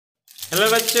Hello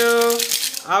बच्चों,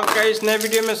 आपका इस नए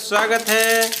वीडियो में स्वागत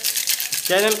है।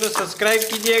 चैनल को सब्सक्राइब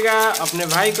कीजिएगा, अपने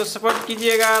भाई को सपोर्ट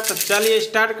कीजिएगा। तो चलिए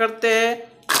स्टार्ट करते हैं।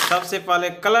 सबसे पहले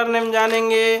कलर नेम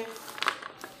जानेंगे।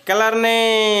 Colour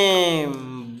name: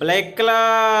 black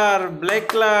colour, black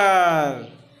colour;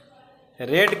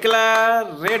 red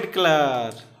colour, red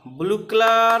colour; blue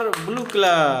colour, blue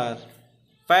colour;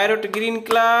 parrot green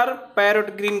colour, parrot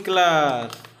green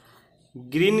colour;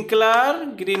 green colour,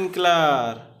 green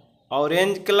colour;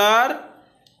 orange colour,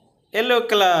 yellow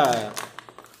colour;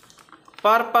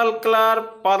 purple colour,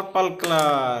 purple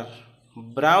colour;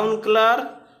 brown colour,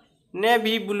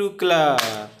 navy blue colour.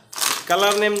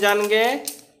 Colour name जान गए।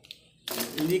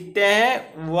 लिखते हैं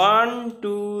 1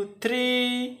 2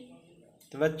 3।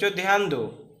 तो बच्चों ध्यान दो।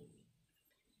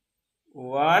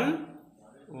 1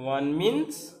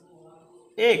 means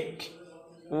एक,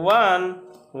 1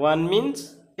 means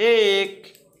एक।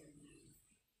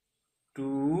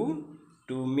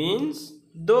 2 मीन्स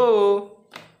दो,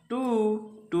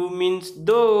 2 मीन्स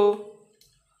दो।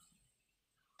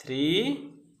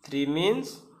 3 मीन्स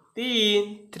तीन,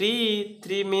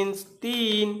 3 मीन्स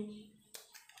तीन।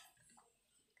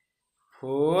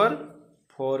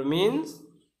 4 मीन्स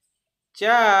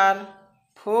चार,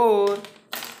 4।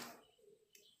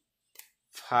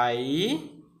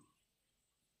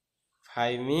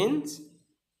 5 मीन्स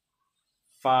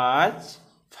पाँच,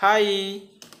 5।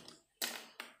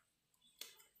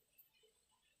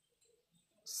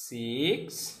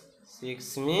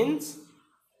 6 मीन्स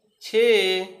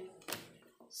छः,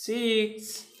 6।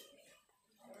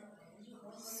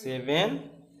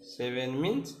 7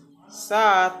 मीन्स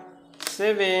सात,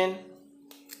 7।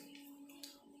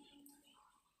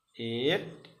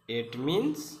 8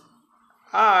 मीन्स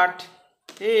आठ,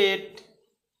 8।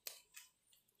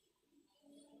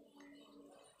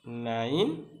 9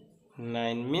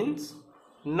 मीन्स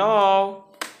नौ,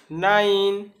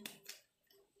 9।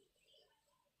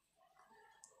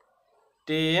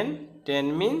 10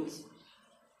 मीन्स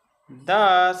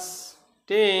 10,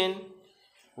 10।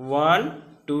 1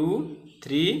 2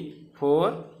 3 4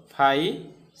 5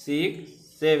 6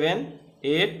 7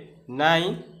 8 9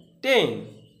 10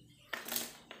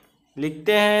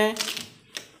 लिखते हैं।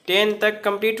 10 तक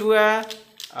कंप्लीट हुआ।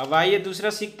 अब आइए दूसरा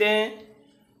सीखते हैं।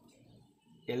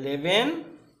 11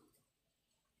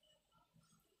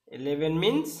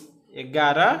 means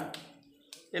 11,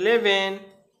 11।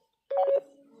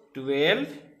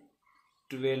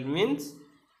 12 means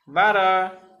 12,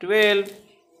 12।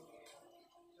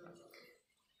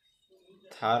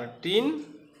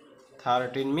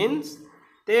 13 means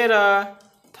 13,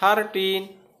 13।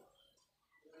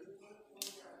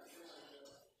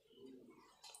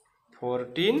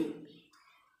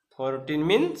 14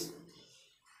 means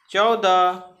 14,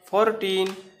 14।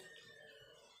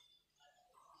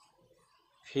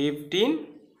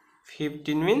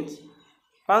 15 means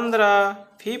 15,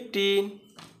 15।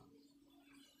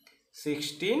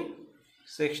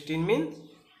 16 means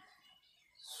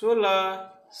 16,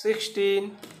 16।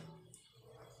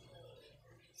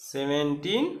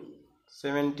 17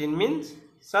 means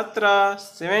 17,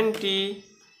 70।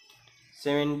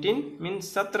 17 means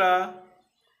 17।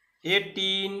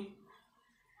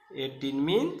 18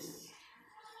 means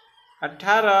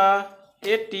 18,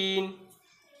 18।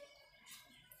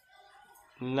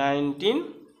 19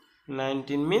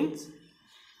 means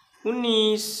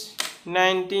 19,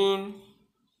 19।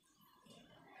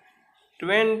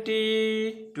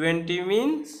 20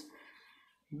 means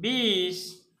 20।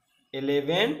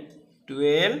 11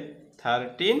 12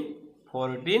 13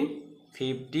 14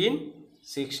 15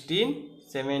 16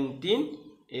 17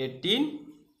 18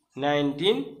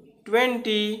 19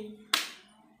 20।